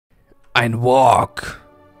Ein WAAAGH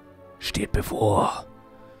steht bevor.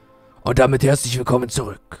 Und damit herzlich willkommen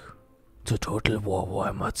zurück zu Total War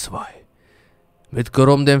Warhammer 2. Mit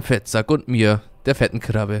Grom dem Fettsack und mir, der fetten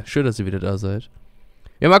Krabbe. Schön, dass ihr wieder da seid.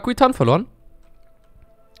 Wir haben Aquitan verloren.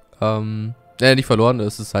 Nicht verloren,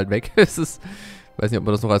 es ist halt weg. Es ist, weiß nicht, ob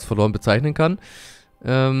man das noch als verloren bezeichnen kann. Wir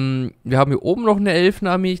haben hier oben noch eine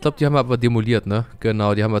Elfenarmee. Ich glaube, die haben wir aber demoliert, ne?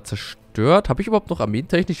 Genau, die haben wir zerstört. Habe ich überhaupt noch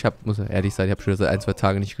armeentechnisch? Muss ehrlich sein, ich habe schon seit 1, 2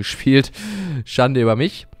 Tagen nicht gespielt. Schande über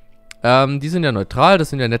mich. Die sind ja neutral. Das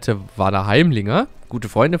sind ja nette Warhammer-Heimlinger. Gute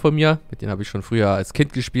Freunde von mir. Mit denen habe ich schon früher als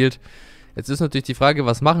Kind gespielt. Jetzt ist natürlich die Frage,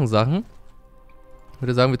 was machen Sachen? Ich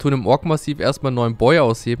würde sagen, wir tun im Ork-Massiv erstmal einen neuen Boy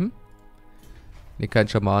ausheben. Ne, kein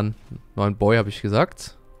Schaman. Neuen Boy, habe ich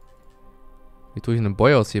gesagt. Wie tue ich einen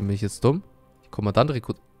Boy ausheben? Bin ich jetzt dumm? Kommandant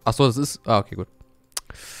rekrut. Achso, das ist. Ah, okay, gut.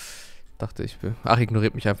 Dachte ich. Ach,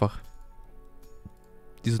 ignoriert mich einfach.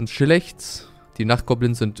 Die sind schlecht. Die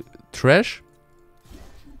Nachtgoblins sind Trash.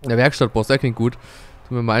 Der Werkstattboss, der klingt gut.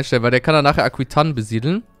 Tun wir mal einstellen, weil der kann dann nachher Aquitan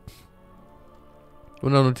besiedeln.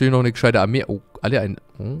 Und dann natürlich noch eine gescheite Armee. Oh, alle ein.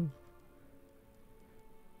 Oh.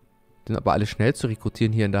 Sind aber alle schnell zu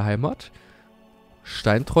rekrutieren hier in der Heimat.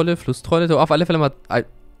 Steintrolle, Flusstrolle. Auf alle Fälle mal. Ah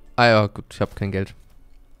ja, gut, ich habe kein Geld.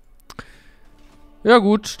 Ja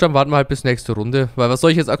gut, dann warten wir halt bis nächste Runde. Weil was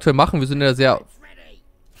soll ich jetzt aktuell machen? Wir sind in einer sehr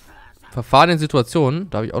verfahrenen Situation.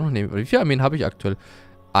 Darf ich auch noch nehmen. Wie viele Armeen habe ich aktuell?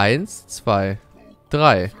 1, 2,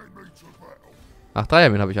 3. Ach, 3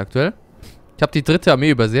 Armeen habe ich aktuell. Ich habe die dritte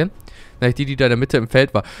Armee übersehen. Nämlich die da in der Mitte im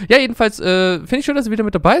Feld war. Ja, jedenfalls finde ich schön, dass ihr wieder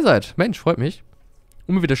mit dabei seid. Mensch, freut mich.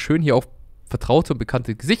 Immer wieder schön, hier auch vertraute und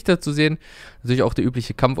bekannte Gesichter zu sehen. Natürlich auch der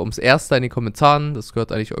übliche Kampf ums Erste in den Kommentaren. Das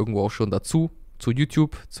gehört eigentlich irgendwo auch schon dazu. Zu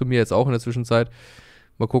YouTube, zu mir jetzt auch in der Zwischenzeit.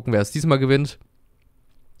 Mal gucken, wer es diesmal gewinnt.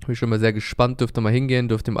 Bin schon mal sehr gespannt. Dürft ihr mal hingehen.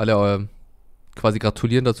 Dürft ihm alle quasi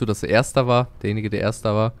gratulieren dazu, dass er Erster war. Derjenige, der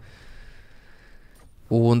Erster war.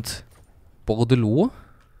 Und Bordelot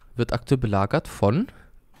wird aktuell belagert von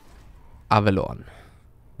Avalon.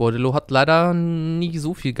 Bordelot hat leider nie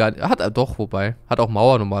so viel hat er doch, wobei. Hat auch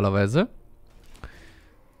Mauer normalerweise.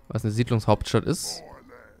 Was eine Siedlungshauptstadt ist.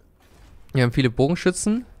 Wir haben viele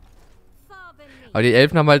Bogenschützen. Aber die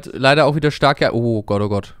Elfen haben halt leider auch wieder starke... Oh Gott, oh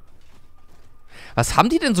Gott. Was haben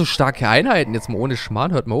die denn so starke Einheiten? Jetzt mal ohne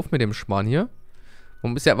Schmarrn. Hört mal auf mit dem Schmarrn hier.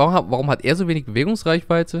 Warum hat er so wenig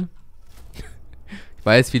Bewegungsreichweite? Ich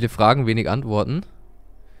weiß, viele Fragen, wenig Antworten.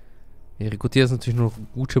 Wir rekrutieren jetzt natürlich nur noch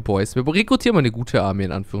gute Boys. Wir rekrutieren mal eine gute Armee,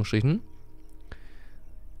 in Anführungsstrichen.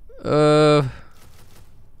 Mal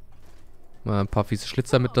ein paar fiese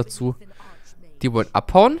Schlitzer mit dazu. Die wollen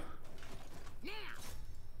abhauen.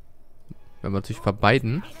 Werden wir natürlich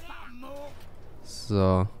vermeiden.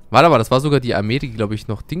 So. Warte mal, das war sogar die Armee, die, glaube ich,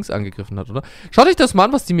 noch Dings angegriffen hat, oder? Schaut euch das mal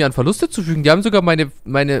an, was die mir an Verluste zufügen. Die haben sogar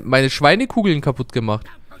meine Schweinekugeln kaputt gemacht.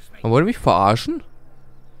 Man wollte mich verarschen?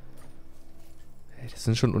 Hey, das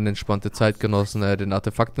sind schon unentspannte Zeitgenossen, den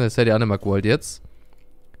Artefakten. Das hätte ich auch nicht mal gewollt jetzt.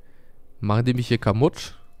 Machen die mich hier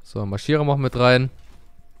kaputt. So, Marschierer machen mit rein.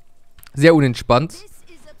 Sehr unentspannt.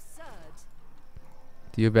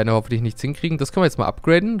 Die werden ja hoffentlich nichts hinkriegen. Das können wir jetzt mal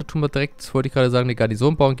upgraden. Da tun wir direkt, wollte ich gerade sagen, eine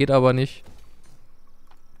Garnison bauen. Geht aber nicht.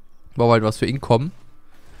 Bauen wir halt was für Income.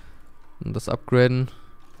 Und das upgraden.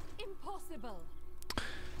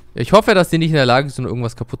 Ich hoffe, dass die nicht in der Lage sind,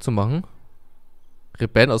 irgendwas kaputt zu machen.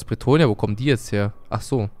 Rebellen aus Bretonia, wo kommen die jetzt her? Ach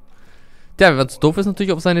so. Ja, wenn es doof ist,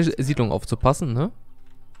 natürlich auf seine Siedlung aufzupassen, ne?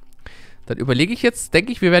 Dann überlege ich jetzt,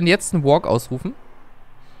 denke ich, wir werden jetzt einen Walk ausrufen.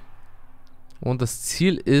 Und das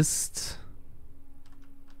Ziel ist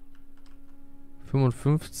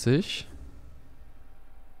 55.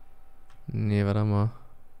 Nee, warte mal.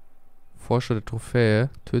 Forscher der Trophäe.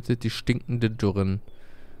 Tötet die stinkende Dürren.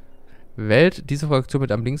 Wählt diese Fraktion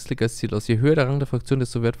mit einem Linksklick als Ziel aus. Je höher der Rang der Fraktion,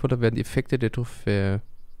 desto wertvoller werden die Effekte der Trophäe.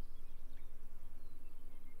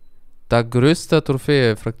 Da größter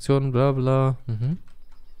Trophäe. Fraktion, bla bla.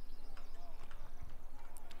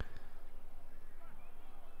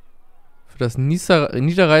 Für das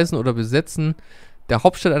Niederreißen oder Besetzen der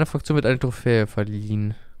Hauptstadt einer Fraktion wird eine Trophäe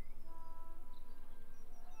verliehen.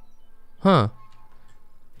 Dann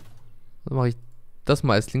mache ich das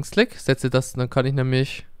mal als Linksklick. Setze das, dann kann ich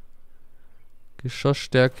nämlich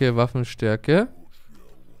Geschossstärke, Waffenstärke.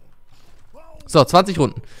 So, 20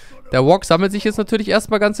 Runden. Der Walk sammelt sich jetzt natürlich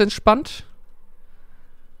erstmal ganz entspannt.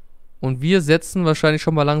 Und wir setzen wahrscheinlich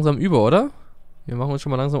schon mal langsam über, oder? Wir machen uns schon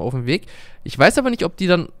mal langsam auf den Weg. Ich weiß aber nicht, ob die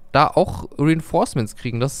dann da auch Reinforcements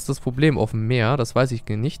kriegen. Das ist das Problem auf dem Meer. Das weiß ich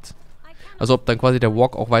nicht. Also ob dann quasi der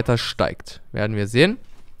Walk auch weiter steigt. Werden wir sehen.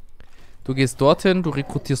 Du gehst dorthin, du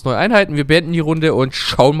rekrutierst neue Einheiten. Wir beenden die Runde und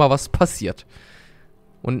schauen mal, was passiert.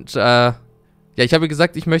 Und, ja, ich habe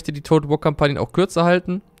gesagt, ich möchte die Total War-Kampagnen auch kürzer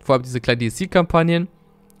halten. Vor allem diese kleinen DLC-Kampagnen.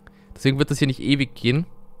 Deswegen wird das hier nicht ewig gehen.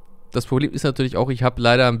 Das Problem ist natürlich auch, ich habe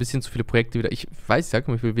leider ein bisschen zu viele Projekte wieder. Ich weiß ja,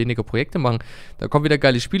 ich will weniger Projekte machen. Da kommen wieder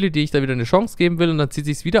geile Spiele, die ich da wieder eine Chance geben will und dann zieht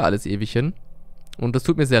sich wieder alles ewig hin. Und das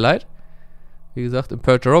tut mir sehr leid. Wie gesagt,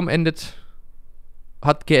 Imperial Jerome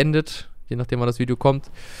hat geendet, je nachdem wann das Video kommt.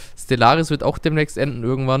 Stellaris wird auch demnächst enden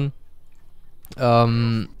irgendwann.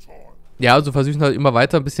 Ja, also versuchen halt immer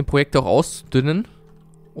weiter ein bisschen Projekte auch auszudünnen,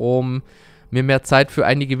 um mir mehr Zeit für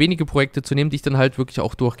einige wenige Projekte zu nehmen, die ich dann halt wirklich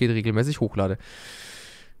auch durchgehend regelmäßig hochlade.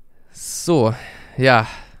 So, ja,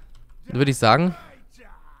 dann würde ich sagen,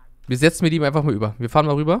 wir setzen mit ihm einfach mal über. Wir fahren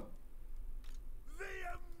mal rüber.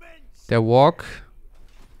 Der WAAAGH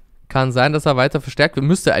kann sein, dass er weiter verstärkt wird.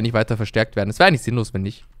 Müsste eigentlich weiter verstärkt werden. Es wäre eigentlich sinnlos, wenn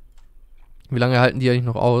nicht. Wie lange halten die eigentlich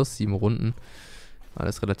noch aus? 7 Runden.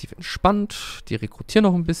 Alles relativ entspannt. Die rekrutieren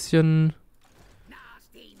noch ein bisschen.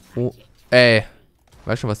 Oh,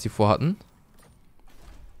 weißt schon, was die vorhatten?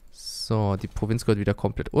 So, die Provinz gehört wieder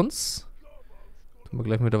komplett uns. Tun wir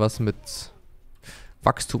gleich wieder was mit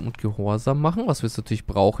Wachstum und Gehorsam machen, was wir jetzt natürlich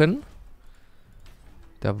brauchen.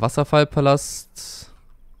 Der Wasserfallpalast.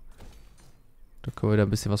 Da können wir wieder ein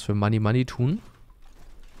bisschen was für Money tun.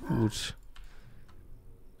 Gut.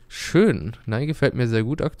 Schön. Nein, gefällt mir sehr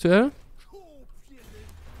gut aktuell.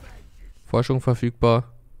 Forschung verfügbar.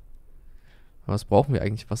 Was brauchen wir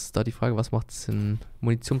eigentlich? Was ist da die Frage? Was macht Sinn?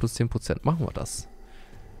 Munition plus 10%. Machen wir das.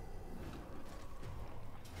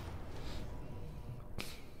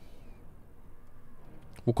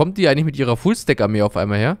 Wo kommt die eigentlich mit ihrer Fullstack-Armee auf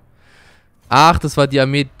einmal her? Ach, das war die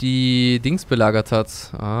Armee, die Dings belagert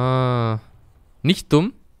hat. Ah. Nicht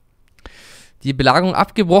dumm. Die Belagerung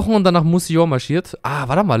abgebrochen und dann nach Marschieren marschiert. Ah,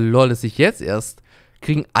 warte mal, lol, das ist jetzt erst.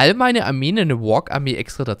 Kriegen all meine Armeen eine WAAAGH-Armee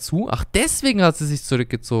extra dazu? Ach, deswegen hat sie sich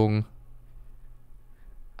zurückgezogen.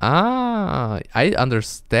 Ah, I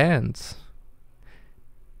understand.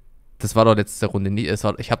 Das war doch letzte Runde nie.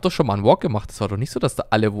 Ich habe doch schon mal einen WAAAGH gemacht. Das war doch nicht so, dass da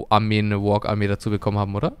alle Armeen eine WAAAGH-Armee dazu bekommen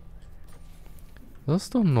haben, oder? Das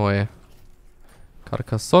ist doch neu.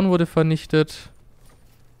 Carcassonne wurde vernichtet.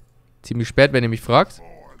 Ziemlich spät, wenn ihr mich fragt.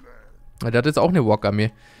 Der hat jetzt auch eine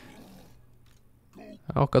WAAAGH-Armee.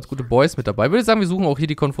 Auch ganz gute Boys mit dabei. Ich würde sagen, wir suchen auch hier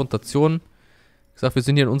die Konfrontation. Wie gesagt, wir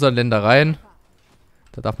sind hier in unseren Ländereien.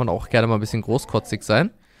 Da darf man auch gerne mal ein bisschen großkotzig sein.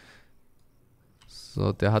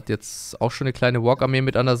 So, der hat jetzt auch schon eine kleine WAAAGH-Armee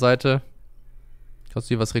mit an der Seite. Kannst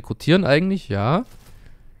du hier was rekrutieren eigentlich? Ja.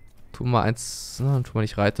 Tun wir tun wir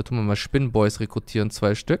nicht Reiter, tun wir mal Spinnenboys rekrutieren,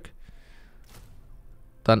 2 Stück.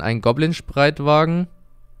 Dann ein Goblin-Spreitwagen.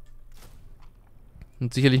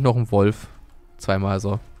 Und sicherlich noch ein Wolf. 2-mal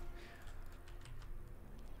so.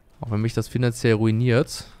 Auch wenn mich das finanziell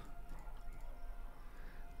ruiniert.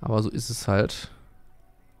 Aber so ist es halt.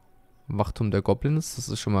 Wachturm der Goblins, das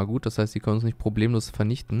ist schon mal gut. Das heißt, die können uns nicht problemlos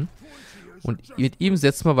vernichten. Und mit ihm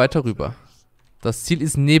setzen wir weiter rüber. Das Ziel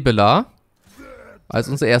ist Nebela. Als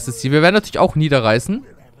unser erstes Ziel. Wir werden natürlich auch niederreißen.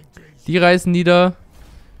 Die reißen nieder.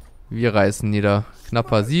 Wir reißen nieder.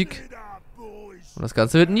 Knapper Sieg. Und das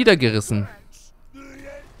Ganze wird niedergerissen.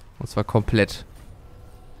 Und zwar komplett.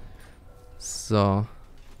 So.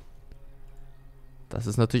 Das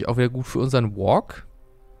ist natürlich auch wieder gut für unseren WAAAGH.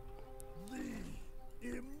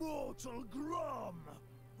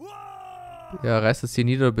 Ja, reißt das hier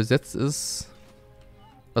nieder oder besetzt ist.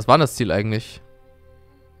 Was war denn das Ziel eigentlich?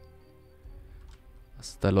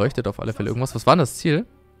 Da leuchtet auf alle Fälle irgendwas. Was war denn das Ziel?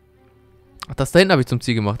 Ach, das da hinten habe ich zum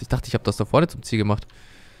Ziel gemacht. Ich dachte, ich habe das da vorne zum Ziel gemacht.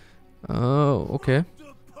 Okay.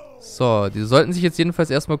 So, die sollten sich jetzt jedenfalls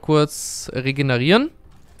erstmal kurz regenerieren.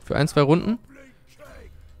 Für 1, 2 Runden.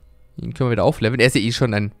 Ihn können wir wieder aufleveln. Er ist ja eh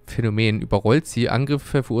schon ein Phänomen. Überrollt sie.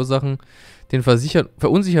 Angriffe verursachen den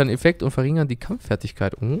verunsichernden Effekt und verringern die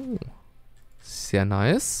Kampffertigkeit. Oh. Sehr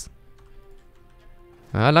nice.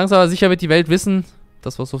 Ja, langsam aber sicher wird die Welt wissen,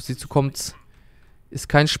 das, was auf sie zukommt, ist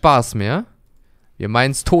kein Spaß mehr. Wir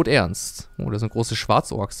meinen es todernst. Oh, das sind große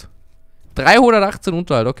Schwarzorks. 318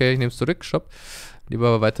 Unterhalt. Okay, ich nehme es zurück. Stopp.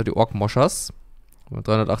 Lieber weiter die Ork-Moschers.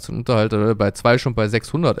 318 Unterhalt, bei 2 schon bei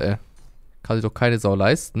 600, ey. Kann sich doch keine Sau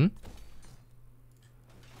leisten.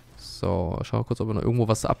 So, schauen wir kurz, ob wir noch irgendwo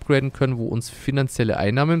was upgraden können, wo uns finanzielle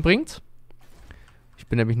Einnahmen bringt. Ich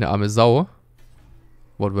bin nämlich eine arme Sau.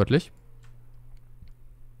 Wortwörtlich.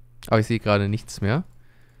 Aber ich sehe gerade nichts mehr.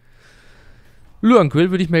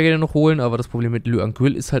 Luanquil würde ich mir gerne noch holen, aber das Problem mit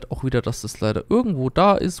Luanquil ist halt auch wieder, dass das leider irgendwo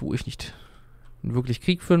da ist, wo ich nicht wirklich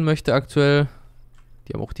Krieg führen möchte aktuell.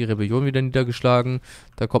 Die haben auch die Rebellion wieder niedergeschlagen.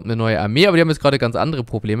 Da kommt eine neue Armee, aber die haben jetzt gerade ganz andere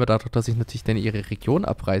Probleme, dadurch, dass ich natürlich dann ihre Region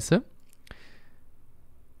abreiße.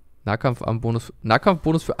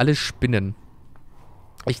 Nahkampfbonus für alle Spinnen.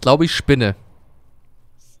 Ich glaube, ich spinne.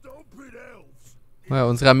 Naja,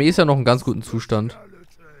 unsere Armee ist ja noch in ganz guten Zustand.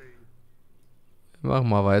 Machen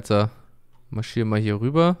wir weiter. Marschieren mal hier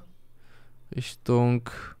rüber. Richtung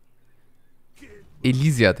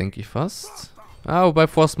Elysia, denke ich fast. Ah, wobei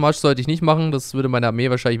Forced March sollte ich nicht machen. Das würde meine Armee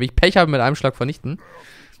wahrscheinlich, wenn ich Pech habe, mit einem Schlag vernichten.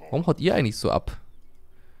 Warum haut ihr eigentlich so ab?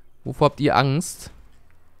 Wovor habt ihr Angst?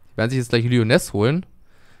 Die werden sich jetzt gleich Lyonesse holen.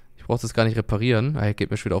 Ich brauche das gar nicht reparieren. Ah,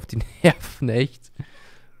 geht mir schon wieder auf die Nerven, echt.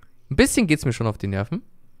 Ein bisschen geht's mir schon auf die Nerven.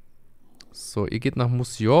 So, ihr geht nach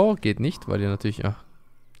Moussion. Geht nicht, weil ihr natürlich...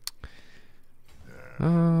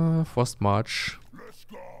 Forced March.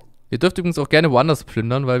 Ihr dürft übrigens auch gerne woanders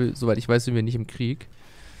plündern, weil, soweit ich weiß, sind wir nicht im Krieg.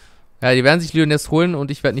 Ja, die werden sich Lyonesse holen und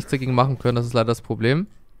ich werde nichts dagegen machen können. Das ist leider das Problem.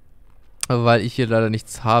 Weil ich hier leider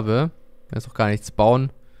nichts habe. Ich kann jetzt auch gar nichts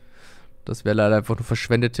bauen. Das wäre leider einfach nur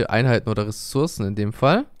verschwendete Einheiten oder Ressourcen in dem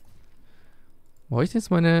Fall. Wo habe ich denn jetzt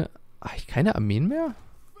meine... Habe ich keine Armeen mehr?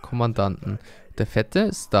 Kommandanten. Der Fette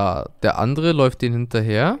ist da. Der andere läuft den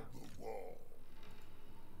hinterher.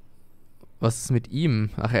 Was ist mit ihm?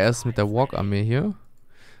 Ach, er ist mit der WAAAGH-Armee hier.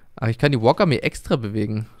 Ach, ich kann die WAAAGH-Armee extra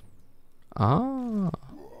bewegen. Ah.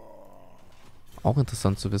 Auch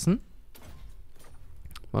interessant zu wissen.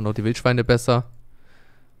 Machen auch die Wildschweine besser.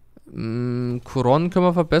 Couronne können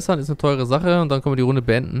wir verbessern. Ist eine teure Sache. Und dann können wir die Runde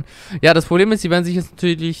beenden. Ja, das Problem ist, die werden sich jetzt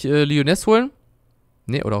natürlich Lyonesse holen.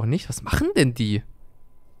 Ne, oder auch nicht. Was machen denn die?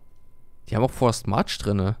 Die haben auch Forced March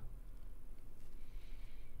drinne.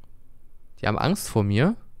 Die haben Angst vor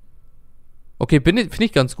mir. Okay, finde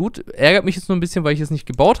ich ganz gut. Ärgert mich jetzt nur ein bisschen, weil ich es nicht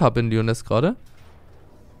gebaut habe in Lyonesse gerade.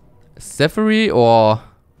 Seferi, oh.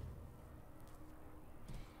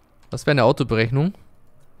 Das wäre eine Autoberechnung.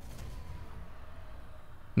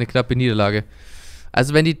 Eine knappe Niederlage.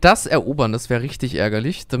 Also wenn die das erobern, das wäre richtig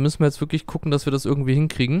ärgerlich. Dann müssen wir jetzt wirklich gucken, dass wir das irgendwie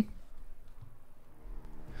hinkriegen.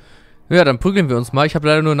 Ja, dann prügeln wir uns mal. Ich habe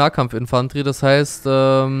leider nur Nahkampfinfanterie, das heißt,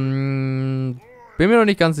 bin mir noch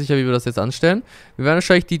nicht ganz sicher, wie wir das jetzt anstellen. Wir werden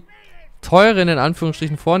wahrscheinlich die teuren in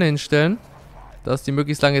Anführungsstrichen vorne hinstellen, dass die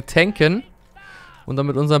möglichst lange tanken und dann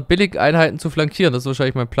mit unseren Billig-Einheiten zu flankieren. Das ist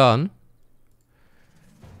wahrscheinlich mein Plan.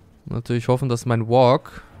 Natürlich hoffen, dass mein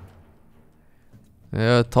WAAAGH...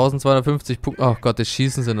 Ja, 1250 Punkte. Oh Gott, das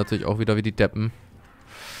Schießen sind natürlich auch wieder wie die Deppen.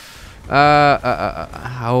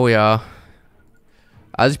 Oh ja.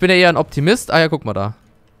 Also ich bin ja eher ein Optimist. Ah ja, guck mal da.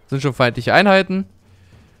 Sind schon feindliche Einheiten.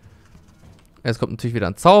 Jetzt kommt natürlich wieder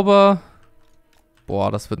ein Zauber. Boah,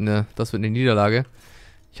 das wird eine Niederlage.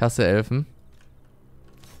 Ich hasse Elfen.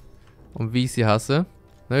 Und wie ich sie hasse.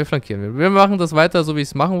 Na, wir flankieren. Wir machen das weiter, so wie ich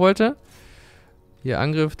es machen wollte. Hier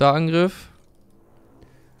Angriff, da Angriff.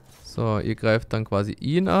 So, ihr greift dann quasi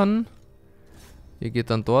ihn an. Ihr geht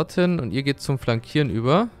dann dorthin und ihr geht zum Flankieren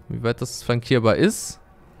über. Wie weit das flankierbar ist,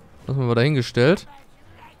 das haben wir dahingestellt.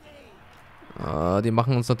 Die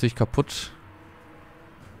machen uns natürlich kaputt.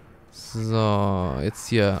 So, jetzt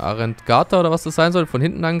hier Arendgata oder was das sein soll. Von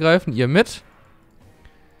hinten angreifen, ihr mit.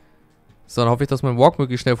 So, dann hoffe ich, dass mein WAAAGH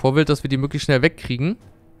möglichst schnell vorwählt, dass wir die möglichst schnell wegkriegen.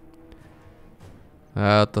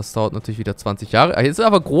 Ja, das dauert natürlich wieder 20 Jahre. Hier ist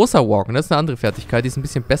aber großer WAAAGH, das ist eine andere Fertigkeit, die ist ein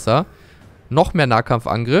bisschen besser. Noch mehr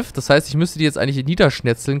Nahkampfangriff. Das heißt, ich müsste die jetzt eigentlich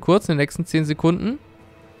niederschnetzeln kurz in den nächsten 10 Sekunden.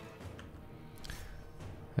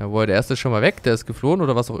 Jawohl, der erste ist schon mal weg, der ist geflohen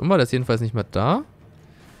oder was auch immer, der ist jedenfalls nicht mehr da.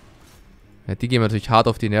 Ja, die gehen natürlich hart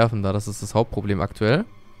auf die Nerven da, das ist das Hauptproblem aktuell.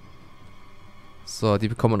 So, die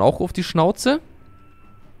bekommen auch auf die Schnauze.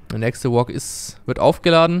 Der nächste WAAAGH wird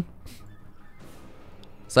aufgeladen.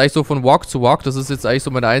 Das ist eigentlich so von WAAAGH zu WAAAGH, das ist jetzt eigentlich so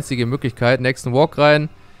meine einzige Möglichkeit. Nächsten WAAAGH rein,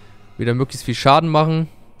 wieder möglichst viel Schaden machen.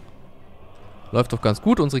 Läuft doch ganz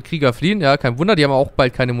gut, unsere Krieger fliehen, ja, kein Wunder, die haben auch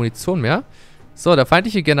bald keine Munition mehr. So, der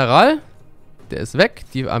feindliche General, der ist weg,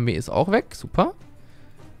 die Armee ist auch weg, super.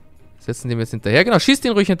 Setzen dem jetzt hinterher, genau, schießt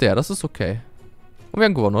den ruhig hinterher, das ist okay. Und wir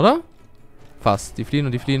haben gewonnen, oder? Fast, die fliehen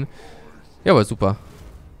und die fliehen. Jawohl, super.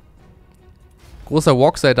 Großer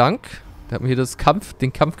WAAAGH sei Dank. Der hat mir hier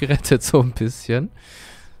den Kampf gerettet, so ein bisschen.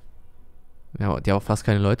 Ja, die haben auch fast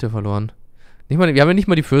keine Leute verloren. Wir haben ja nicht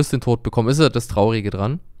mal die Fürstin tot bekommen. Ist ja das Traurige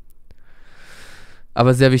dran.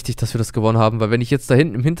 Aber sehr wichtig, dass wir das gewonnen haben. Weil wenn ich jetzt da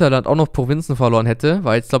hinten im Hinterland auch noch Provinzen verloren hätte,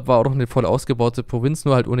 weil ich glaube, war auch noch eine voll ausgebaute Provinz,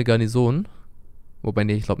 nur halt ohne Garnison. Wobei,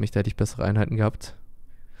 nee, ich glaube nicht, da hätte ich bessere Einheiten gehabt.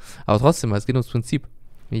 Aber trotzdem, es geht ums Prinzip.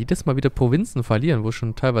 Wenn wir jedes Mal wieder Provinzen verlieren, wo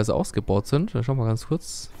schon teilweise ausgebaut sind. Dann schauen wir mal ganz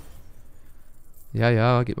kurz.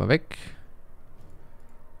 Ja, geht mal weg.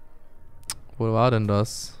 Wo war denn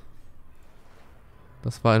das?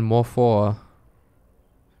 Das war in Montfort.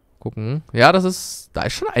 Gucken. Ja, da ist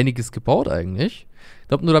schon einiges gebaut eigentlich. Ich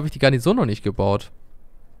glaube nur, da habe ich die Garnison noch nicht gebaut.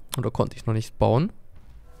 Oder konnte ich noch nicht bauen.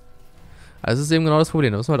 Also das ist eben genau das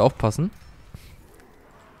Problem. Da müssen wir halt aufpassen.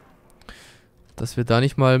 Dass wir da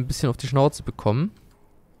nicht mal ein bisschen auf die Schnauze bekommen.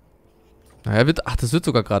 Naja, das wird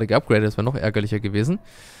sogar gerade geupgradet. Das wäre noch ärgerlicher gewesen.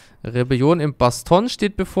 Rebellion im Baston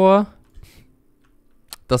steht bevor.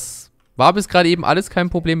 Das war bis gerade eben alles kein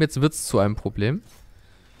Problem. Jetzt wird es zu einem Problem.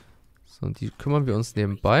 So, und die kümmern wir uns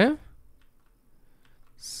nebenbei.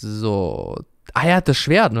 So. Ah ja, das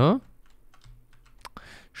Schwert, ne?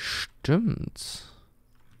 Stimmt.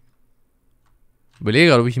 Überlege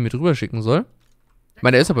gerade, ob ich ihn mit rüber schicken soll. Ich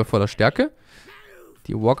meine, er ist aber voller Stärke.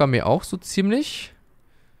 Die WAAAGH auch so ziemlich.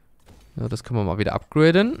 Ja, das können wir mal wieder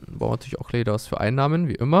upgraden. Brauchen wir natürlich auch gleich was für Einnahmen,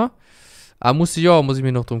 wie immer. Ah, muss ich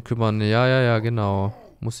mich noch drum kümmern. Ja, genau.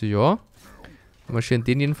 Muss ich ja. Wir marschieren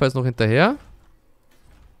den jedenfalls noch hinterher.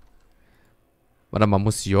 Warte mal,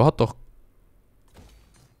 hat doch...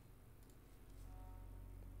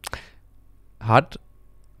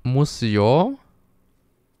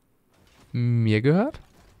 mir gehört?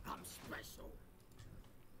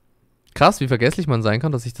 Krass, wie vergesslich man sein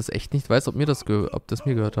kann, dass ich das echt nicht weiß, ob das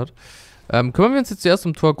mir gehört hat. Kümmern wir uns jetzt zuerst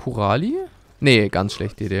um Tor Kurali? Nee, ganz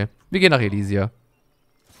schlechte Idee. Wir gehen nach Elysia.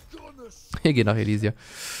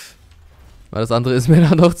 Weil das andere ist mir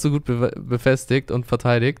dann noch zu gut befestigt und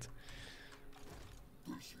verteidigt.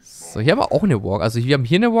 So, hier haben wir auch eine WAAAGH. Also wir haben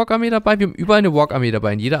hier eine WAAAGH-Armee dabei. Wir haben überall eine WAAAGH-Armee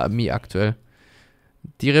dabei. In jeder Armee aktuell.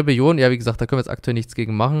 Die Rebellion, ja wie gesagt, da können wir jetzt aktuell nichts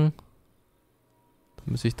gegen machen. Da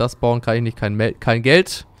müsste ich das bauen, kann ich nicht. Kein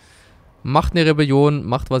Geld. Macht eine Rebellion,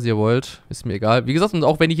 macht was ihr wollt. Ist mir egal. Wie gesagt, und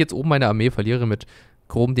auch wenn ich jetzt oben meine Armee verliere mit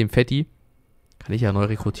Chrom, dem Fetti, kann ich ja neu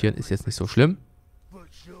rekrutieren. Ist jetzt nicht so schlimm. Oh,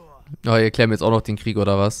 ihr erklärt mir jetzt auch noch den Krieg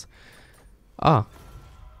oder was? Ah.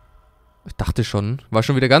 Ich dachte schon. War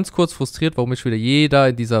schon wieder ganz kurz frustriert, warum jetzt wieder jeder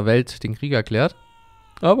in dieser Welt den Krieg erklärt.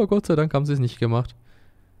 Aber Gott sei Dank haben sie es nicht gemacht.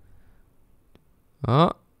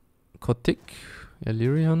 Ah. Kotik.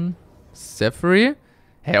 Illyrian. Zephyri.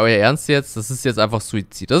 Hä, euer Ernst jetzt? Das ist jetzt einfach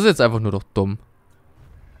Suizid. Das ist jetzt einfach nur doch dumm.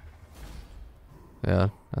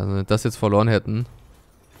 Ja, also wenn wir das jetzt verloren hätten.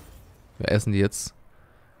 Wir essen die jetzt.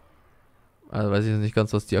 Also weiß ich nicht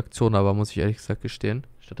ganz, was die Aktion war, muss ich ehrlich gesagt gestehen.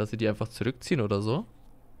 Statt dass sie die einfach zurückziehen oder so.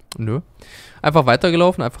 Nö. Einfach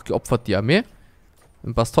weitergelaufen, einfach geopfert die Armee.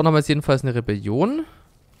 Im Baston haben wir jetzt jedenfalls eine Rebellion.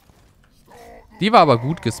 Die war aber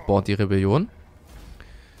gut gespawnt, die Rebellion.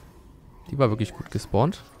 Die war wirklich gut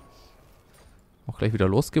gespawnt. Auch gleich wieder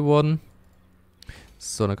losgeworden.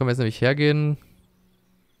 So, dann können wir jetzt nämlich hergehen.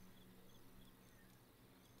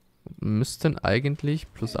 Müssten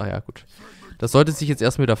eigentlich plus... Ah ja, gut. Das sollte sich jetzt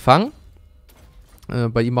erstmal wieder fangen.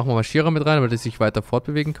 Bei ihm machen wir Marschierer mit rein, damit er sich weiter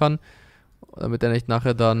fortbewegen kann. Damit er nicht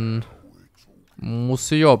nachher dann... muss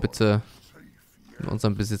ja bitte in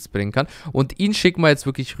unseren Besitz bringen kann. Und ihn schicken wir jetzt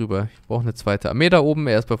wirklich rüber. Ich brauche eine zweite Armee da oben.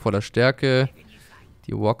 Er ist bei voller Stärke.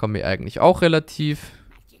 Die WAAAGH-Armee eigentlich auch relativ.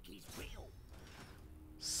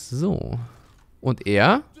 So. Und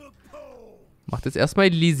er macht jetzt erstmal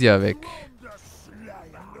Elysia weg.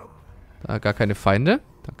 Da gar keine Feinde.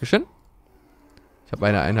 Dankeschön. Ich habe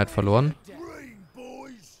eine Einheit verloren.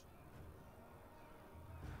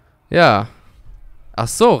 Ja. Ach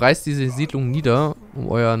so, reißt diese Siedlung nieder, um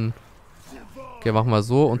euren... Okay, machen wir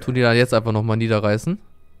so und tun die dann jetzt einfach nochmal niederreißen.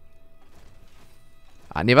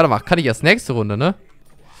 Ah, nee, warte mal. Kann ich erst nächste Runde, ne?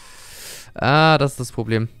 Ah, das ist das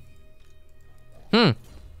Problem.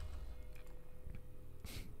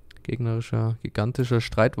 Gigantischer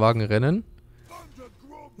Streitwagenrennen.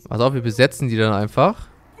 Pass auf, wir besetzen die dann einfach.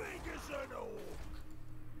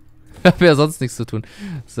 Haben wir ja sonst nichts zu tun.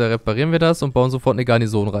 So, reparieren wir das und bauen sofort eine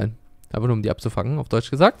Garnison rein. Einfach nur, um die abzufangen, auf Deutsch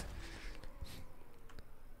gesagt.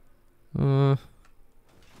 Ja,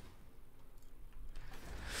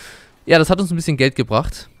 das hat uns ein bisschen Geld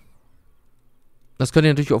gebracht. Das könnt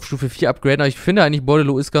ihr natürlich auf Stufe 4 upgraden, aber ich finde eigentlich,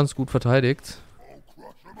 Bordello ist ganz gut verteidigt.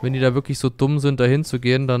 Wenn die da wirklich so dumm sind, dahin zu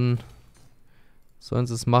gehen, dann sollen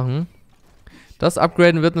sie es machen. Das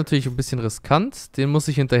Upgraden wird natürlich ein bisschen riskant. Den muss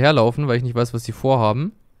ich hinterherlaufen, weil ich nicht weiß, was sie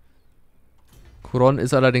vorhaben. Kuron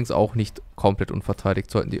ist allerdings auch nicht komplett unverteidigt.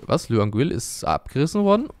 Sollten die... Was? Luanguil ist abgerissen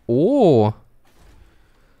worden? Oh.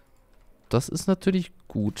 Das ist natürlich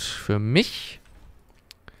gut für mich.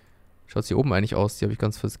 Schaut hier oben eigentlich aus? Die habe ich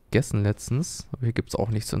ganz vergessen letztens. Aber hier gibt es auch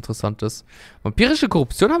nichts Interessantes. Vampirische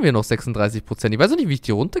Korruption haben wir noch 36%. Ich weiß auch nicht, wie ich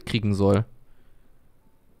die runterkriegen soll.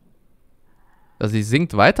 Also die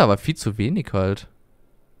sinkt weiter, aber viel zu wenig halt.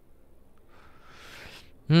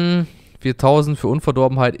 4000 für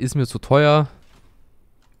Unverdorbenheit ist mir zu teuer.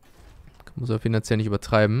 Muss er finanziell nicht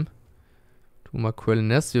übertreiben. Tun mal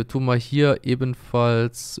Quellnest. Wir tun mal hier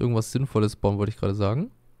ebenfalls irgendwas Sinnvolles bauen, wollte ich gerade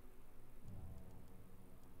sagen.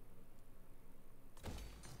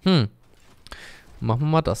 Machen wir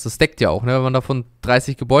mal das. Das deckt ja auch, ne? Wenn man davon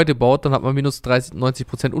 30 Gebäude baut, dann hat man minus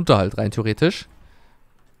 90% Unterhalt rein theoretisch.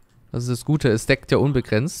 Das ist das Gute, es deckt ja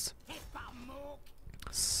unbegrenzt.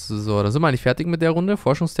 So, dann sind wir eigentlich fertig mit der Runde,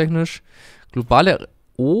 forschungstechnisch. Globale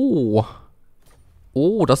Oh.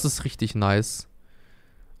 Oh, das ist richtig nice.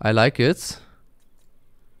 I like it.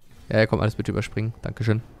 Ja, komm, alles bitte überspringen.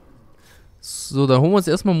 Dankeschön. So, dann holen wir uns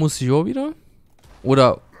erstmal Monsieur wieder.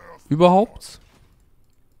 Oder überhaupt.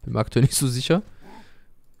 Bin mir aktuell nicht so sicher.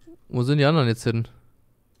 Wo sind die anderen jetzt hin?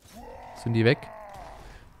 Sind die weg?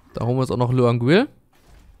 Da holen wir uns auch noch L'Anguille.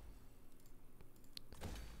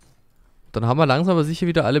 Dann haben wir langsam aber sicher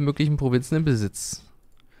wieder alle möglichen Provinzen im Besitz.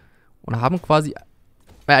 Und haben quasi...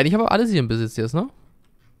 Ja, eigentlich haben wir alles hier im Besitz jetzt, ne?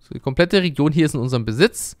 So, die komplette Region hier ist in unserem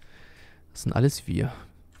Besitz. Das sind alles wir.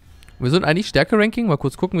 Und wir sind eigentlich Stärke-Ranking. Mal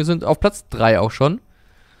kurz gucken. Wir sind auf Platz 3 auch schon.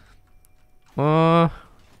 Wenn da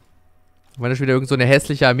schon wieder irgend so eine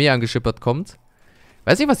hässliche Armee angeschippert kommt.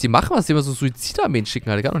 Weiß nicht, was die machen, was die immer so Suizidarmeen schicken.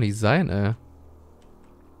 Das kann doch nicht sein, ey.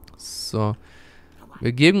 So.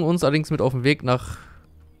 Wir geben uns allerdings mit auf den Weg nach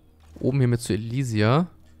oben hier mit zu Elysia.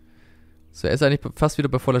 So, er ist eigentlich fast wieder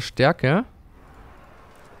bei voller Stärke.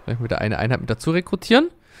 Vielleicht wieder eine Einheit mit dazu rekrutieren.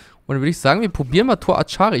 Und dann würde ich sagen, wir probieren mal Tor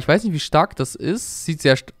Achari. Ich weiß nicht, wie stark das ist. Sieht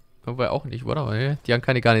sehr stark. Wobei auch nicht, oder? Die haben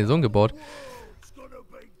keine Garnison gebaut.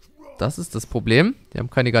 Das ist das Problem. Die haben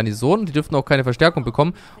keine Garnison. Die dürften auch keine Verstärkung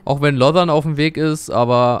bekommen. Auch wenn Lothern auf dem Weg ist,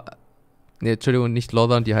 aber... Ne, Entschuldigung, nicht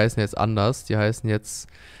Lothern. Die heißen jetzt anders. Die heißen jetzt...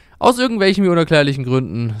 Aus irgendwelchen mir unerklärlichen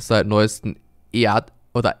Gründen seit neuesten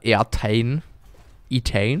Ertain.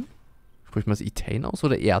 Etain? Spricht man das Etain aus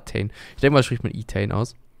oder Ertain? Ich denke mal, spricht man Etain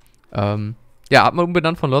aus. Ja, hat man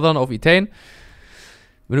umbenannt von Lothern auf Etain.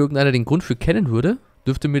 Wenn irgendeiner den Grund für kennen würde,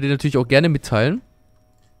 dürfte mir den natürlich auch gerne mitteilen.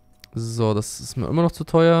 So, das ist mir immer noch zu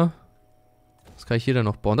teuer. Was kann ich hier denn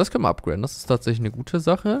noch bauen? Das können wir upgraden. Das ist tatsächlich eine gute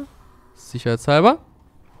Sache. Sicherheitshalber.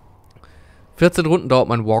 14 Runden dauert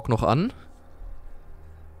mein Walk noch an.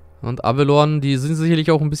 Und Avalon, die sind sicherlich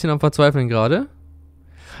auch ein bisschen am Verzweifeln gerade.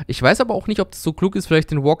 Ich weiß aber auch nicht, ob das so klug ist,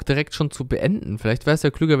 vielleicht den Walk direkt schon zu beenden. Vielleicht wäre es ja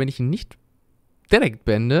klüger, wenn ich ihn nicht direkt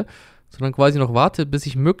beende, sondern quasi noch warte, bis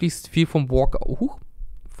ich möglichst viel vom Walk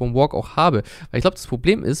auch habe. Weil ich glaube, das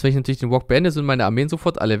Problem ist, wenn ich natürlich den Walk beende, sind meine Armeen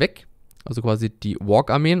sofort alle weg. Also quasi die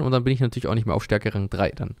Walk-Armeen und dann bin ich natürlich auch nicht mehr auf Stärke Rang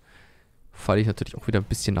 3. Dann falle ich natürlich auch wieder ein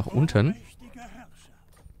bisschen nach unten.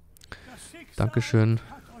 Dankeschön.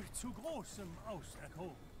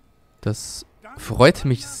 Das freut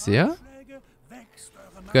mich sehr.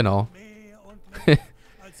 Genau.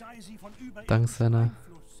 Dank seiner...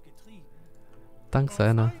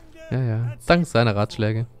 Ja. Dank seiner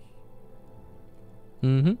Ratschläge.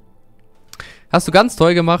 Mhm. Hast du ganz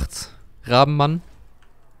toll gemacht, Rabenmann.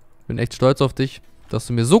 Bin echt stolz auf dich, dass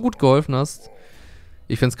du mir so gut geholfen hast.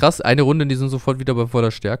 Ich find's krass, eine Runde, die sind sofort wieder bei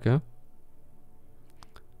voller Stärke.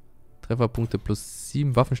 Trefferpunkte plus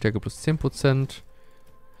 7, Waffenstärke plus 10%.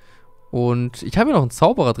 Und ich habe hier noch einen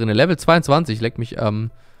Zauberer drin, Level 22, leck mich am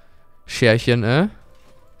Scherchen,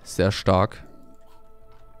 Sehr stark.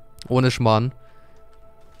 Ohne Schmarrn.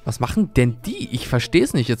 Was machen denn die? Ich verstehe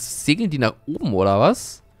es nicht. Jetzt segeln die nach oben, oder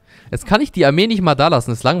was? Jetzt kann ich die Armee nicht mal da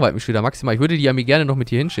lassen. Das langweilt mich wieder maximal. Ich würde die Armee gerne noch mit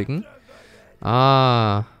hier hinschicken.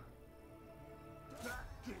 Ah.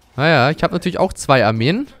 Naja, ich habe natürlich auch 2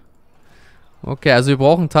 Armeen. Okay, also wir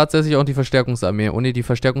brauchen tatsächlich auch die Verstärkungsarmee. Ohne die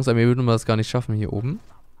Verstärkungsarmee würden wir das gar nicht schaffen hier oben.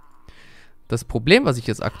 Das Problem, was ich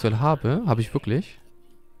jetzt aktuell habe, habe ich wirklich,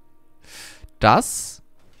 dass,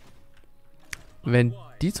 wenn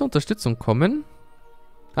die zur Unterstützung kommen...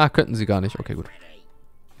 Ah, könnten sie gar nicht. Okay, gut.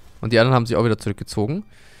 Und die anderen haben sich auch wieder zurückgezogen.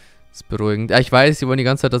 Das ist beruhigend. Ja, ich weiß, sie wollen die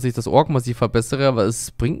ganze Zeit, dass ich das Ork massiv verbessere, aber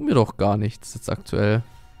es bringt mir doch gar nichts jetzt aktuell.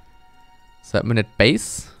 Seid mir nicht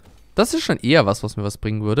Base. Das ist schon eher was mir was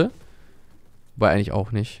bringen würde. Wobei eigentlich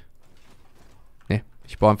auch nicht. Ne,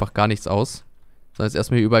 ich baue einfach gar nichts aus. Sondern jetzt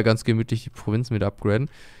erstmal hier überall ganz gemütlich die Provinzen wieder upgraden.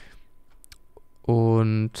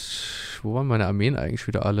 Und wo waren meine Armeen eigentlich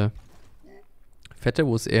wieder alle? Fette,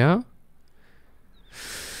 wo ist er?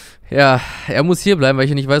 Ja, er muss hier bleiben, weil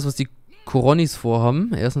ich ja nicht weiß, was die Koronis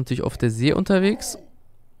vorhaben. Er ist natürlich auf der See unterwegs.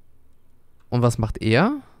 Und was macht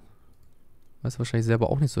er? Weiß wahrscheinlich selber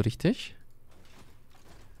auch nicht so richtig.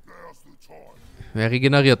 Er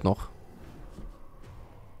regeneriert noch.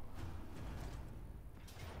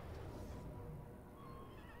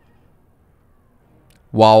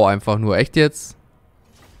 Wow, einfach nur. Echt jetzt?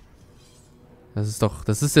 Das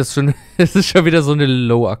ist jetzt schon, das ist schon wieder so eine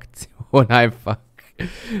Low-Aktion einfach.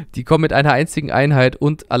 Die kommen mit einer einzigen Einheit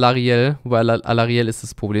und Alariel, wobei Alariel ist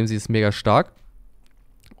das Problem, sie ist mega stark.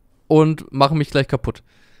 Und machen mich gleich kaputt.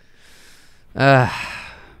 Schauen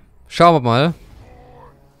wir mal.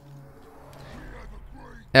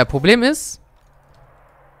 Ja, Problem ist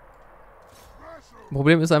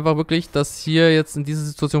einfach wirklich, dass hier jetzt in dieser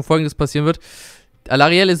Situation Folgendes passieren wird.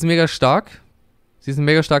 Alariel ist mega stark. Sie ist eine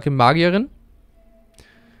mega starke Magierin.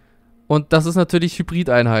 Und das ist natürlich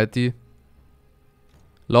Hybrid-Einheit, die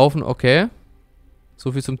Laufen, okay.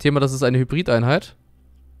 So viel zum Thema, das ist eine Hybrideinheit.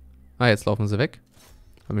 Ah, jetzt laufen sie weg.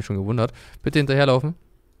 Hab mich schon gewundert. Bitte hinterherlaufen.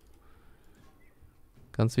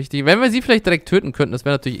 Ganz wichtig. Wenn wir sie vielleicht direkt töten könnten, das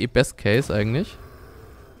wäre natürlich eh Best Case eigentlich.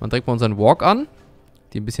 Man direkt mal unseren Walk an.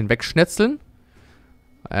 Die ein bisschen wegschnetzeln.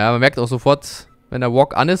 Ja, man merkt auch sofort, wenn der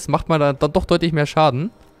Walk an ist, macht man dann doch deutlich mehr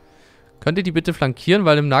Schaden. Könnt ihr die bitte flankieren,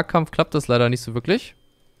 weil im Nahkampf klappt das leider nicht so wirklich.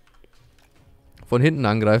 Von hinten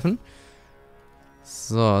angreifen.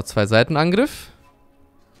 So, 2 Seitenangriff.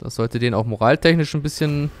 Das sollte denen auch moraltechnisch ein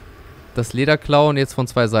bisschen das Leder klauen. Jetzt von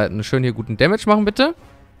 2 Seiten. Schön hier guten Damage machen, bitte.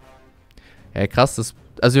 Ja, krass.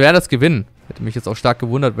 Also wir werden das gewinnen. Hätte mich jetzt auch stark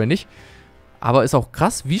gewundert, wenn nicht. Aber ist auch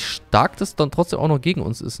krass, wie stark das dann trotzdem auch noch gegen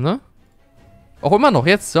uns ist, ne? Auch immer noch.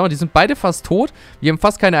 Jetzt, ja, die sind beide fast tot. Wir haben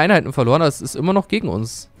fast keine Einheiten verloren, aber es ist immer noch gegen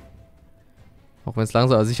uns. Auch wenn es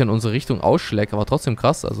langsam sich in unsere Richtung ausschlägt, aber trotzdem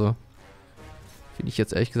krass. Also finde ich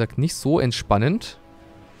jetzt ehrlich gesagt nicht so entspannend.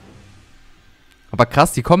 Aber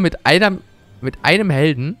krass, die kommen mit einem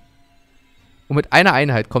Helden und mit einer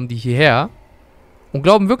Einheit kommen die hierher und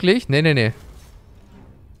glauben wirklich, nee.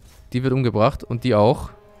 Die wird umgebracht und die auch.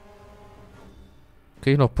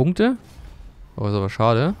 Kriege ich noch Punkte? Oh, ist aber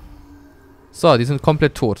schade. So, die sind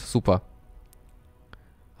komplett tot. Super.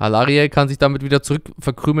 Alariel kann sich damit wieder zurück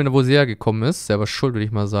verkrümeln, wo sie hergekommen ist. Selber schuld, würde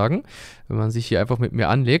ich mal sagen. Wenn man sich hier einfach mit mir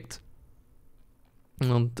anlegt.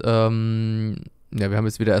 Und, ja, wir haben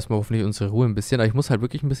jetzt wieder erstmal hoffentlich unsere Ruhe ein bisschen. Aber ich muss halt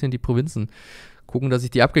wirklich ein bisschen die Provinzen gucken, dass ich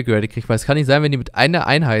die abgegradet kriege. Weil es kann nicht sein, wenn die mit einer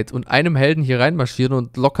Einheit und einem Helden hier reinmarschieren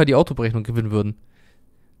und locker die Autoberechnung gewinnen würden.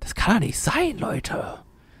 Das kann doch nicht sein, Leute.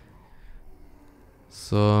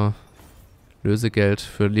 So. Lösegeld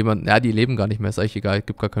für jemanden. Ja, die leben gar nicht mehr. Ist eigentlich egal.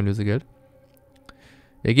 Gibt gar kein Lösegeld.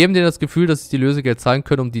 Wir geben denen das Gefühl, dass sie die Lösegeld zahlen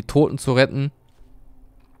können, um die Toten zu retten.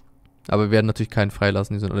 Aber wir werden natürlich keinen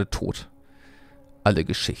freilassen. Die sind alle tot. Alle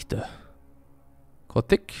Geschichte.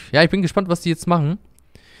 Grottig. Ja, ich bin gespannt, was die jetzt machen.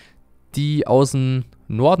 Die aus dem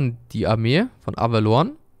Norden, die Armee von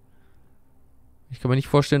Avalon. Ich kann mir nicht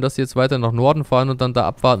vorstellen, dass sie jetzt weiter nach Norden fahren und dann da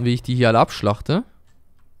abwarten, wie ich die hier alle abschlachte.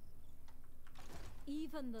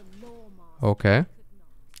 Okay.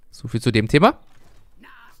 So viel zu dem Thema.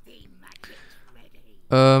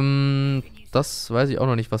 Das weiß ich auch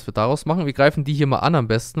noch nicht, was wir daraus machen. Wir greifen die hier mal an am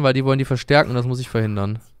besten, weil die wollen die verstärken und das muss ich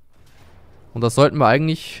verhindern. Und das sollten wir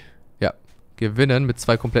eigentlich, ja, gewinnen mit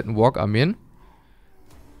 2 kompletten Walk-Armeen.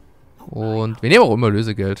 Und wir nehmen auch immer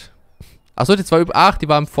Lösegeld. Achso, die 2 ach, die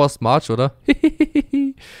war im Forced March, oder?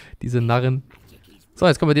 Diese Narren. So,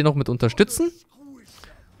 jetzt können wir den noch mit unterstützen.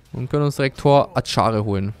 Und können uns direkt Tor Achare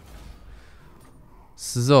holen.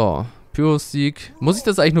 So, Pyrrhus-Sieg. Muss ich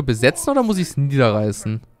das eigentlich nur besetzen oder muss ich es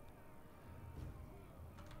niederreißen?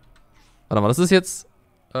 Warte mal, das ist jetzt...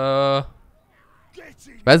 ich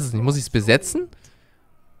weiß es nicht. Muss ich es besetzen?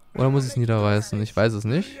 Oder muss ich es niederreißen? Ich weiß es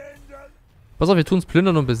nicht. Pass auf, wir tun es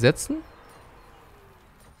plündern und besetzen.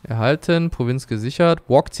 Erhalten, Provinz gesichert,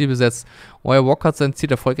 Walk-Ziel besetzt. Euer Walk hat sein Ziel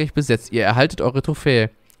erfolgreich besetzt. Ihr erhaltet eure Trophäe.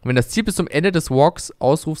 Wenn das Ziel bis zum Ende des Walks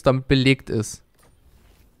Ausrufs damit belegt ist.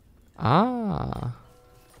 Ah.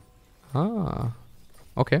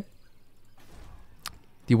 Okay.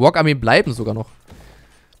 Die Walk-Armeen bleiben sogar noch.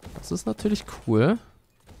 Das ist natürlich cool.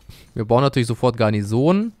 Wir bauen natürlich sofort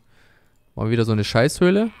Garnison. Machen wieder so eine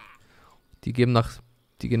Scheißhöhle. Die gehen nach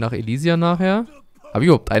Elysia nachher. Habe ich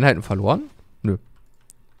überhaupt Einheiten verloren? Nö.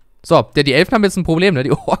 So, die Elfen haben jetzt ein Problem, ne?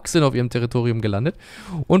 Die Orks sind auf ihrem Territorium gelandet.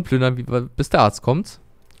 Und plündern, bis der Arzt kommt.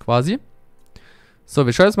 Quasi. So,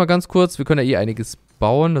 wir schauen jetzt mal ganz kurz. Wir können ja eh einiges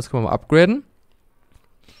bauen. Das können wir mal upgraden.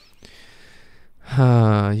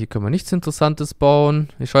 Hier können wir nichts Interessantes bauen.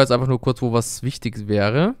 Ich schaue jetzt einfach nur kurz, wo was wichtig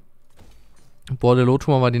wäre. Bordelot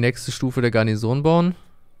tun wir mal die nächste Stufe der Garnison bauen.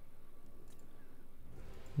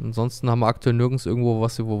 Ansonsten haben wir aktuell nirgends irgendwo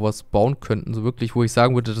was, wo wir was bauen könnten. So wirklich, wo ich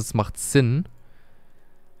sagen würde, das macht Sinn.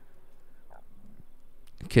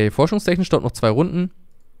 Okay, forschungstechnisch dauert noch 2 Runden.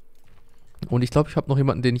 Und ich glaube, ich habe noch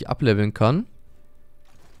jemanden, den ich ableveln kann.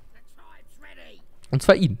 Und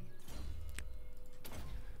zwar ihn.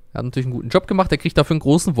 Er hat natürlich einen guten Job gemacht. Er kriegt dafür einen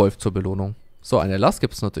großen Wolf zur Belohnung. So, eine Last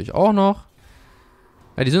gibt es natürlich auch noch.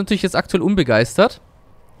 Ja, die sind natürlich jetzt aktuell unbegeistert.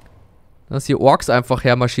 Dass hier Orks einfach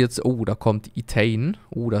hermarschiert. Oh, da kommt Itain.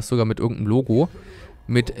 Oh, das ist sogar mit irgendeinem Logo.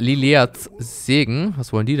 Mit Liliats Segen.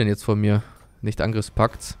 Was wollen die denn jetzt von mir? Nicht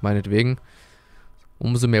Angriffspakt, meinetwegen.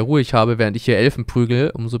 Umso mehr Ruhe ich habe, während ich hier Elfen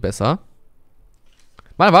prügel, umso besser.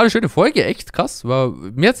 Mann, war eine schöne Folge, echt krass.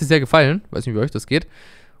 Mir hat sie sehr gefallen. Weiß nicht, wie euch das geht.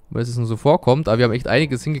 Weil es nur so vorkommt. Aber wir haben echt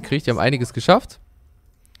einiges hingekriegt. Wir haben einiges geschafft.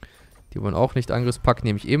 Die wollen auch nicht Angriffspakt,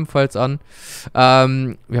 nehme ich ebenfalls an. Wir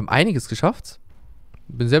haben einiges geschafft.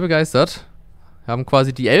 Bin sehr begeistert. Wir haben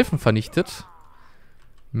quasi die Elfen vernichtet.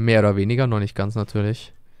 Mehr oder weniger, noch nicht ganz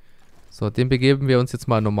natürlich. So, den begeben wir uns jetzt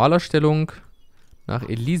mal in normaler Stellung nach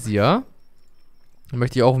Elysia.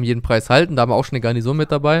 Möchte ich auch um jeden Preis halten. Da haben wir auch schon eine Garnison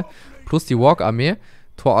mit dabei. Plus die WAAAGH-Armee.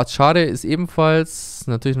 Tor Schade ist ebenfalls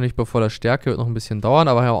natürlich noch nicht bei voller Stärke. Wird noch ein bisschen dauern.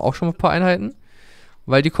 Aber haben wir auch schon ein paar Einheiten.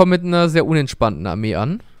 Weil die kommen mit einer sehr unentspannten Armee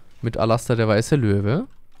an. Mit Alastair der Weiße Löwe.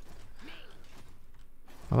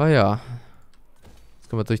 Aber ja. Jetzt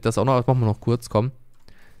können wir natürlich das auch noch. Das machen wir noch kurz. Komm.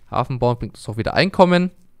 Hafen bauen bringt uns auch wieder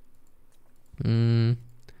Einkommen.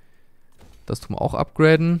 Das tun wir auch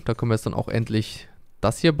upgraden. Da können wir jetzt dann auch endlich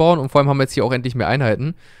das hier bauen. Und vor allem haben wir jetzt hier auch endlich mehr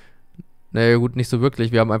Einheiten. Naja gut, nicht so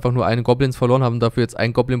wirklich. Wir haben einfach nur einen Goblins verloren, haben dafür jetzt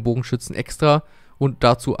einen Goblin-Bogenschützen extra und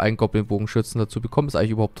dazu einen Goblin-Bogenschützen dazu bekommen. Ist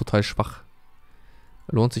eigentlich überhaupt total schwach.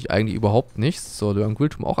 Lohnt sich eigentlich überhaupt nichts. So, den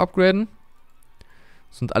Guild tun wir auch upgraden.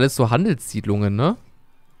 Das sind alles so Handelssiedlungen, ne?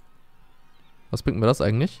 Was bringt mir das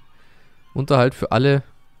eigentlich? Unterhalt für alle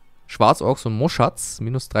Schwarzorks und Moschats.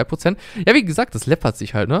 Minus 3%. Ja, wie gesagt, das läppert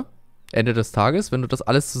sich halt, ne? Ende des Tages, wenn du das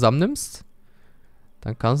alles zusammennimmst,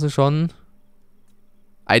 dann kannst du schon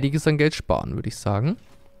einiges an Geld sparen, würde ich sagen.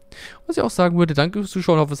 Was ich auch sagen würde, danke fürs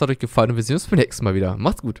Zuschauen, hoffe es hat euch gefallen und wir sehen uns beim nächsten Mal wieder.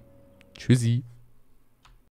 Macht's gut. Tschüssi.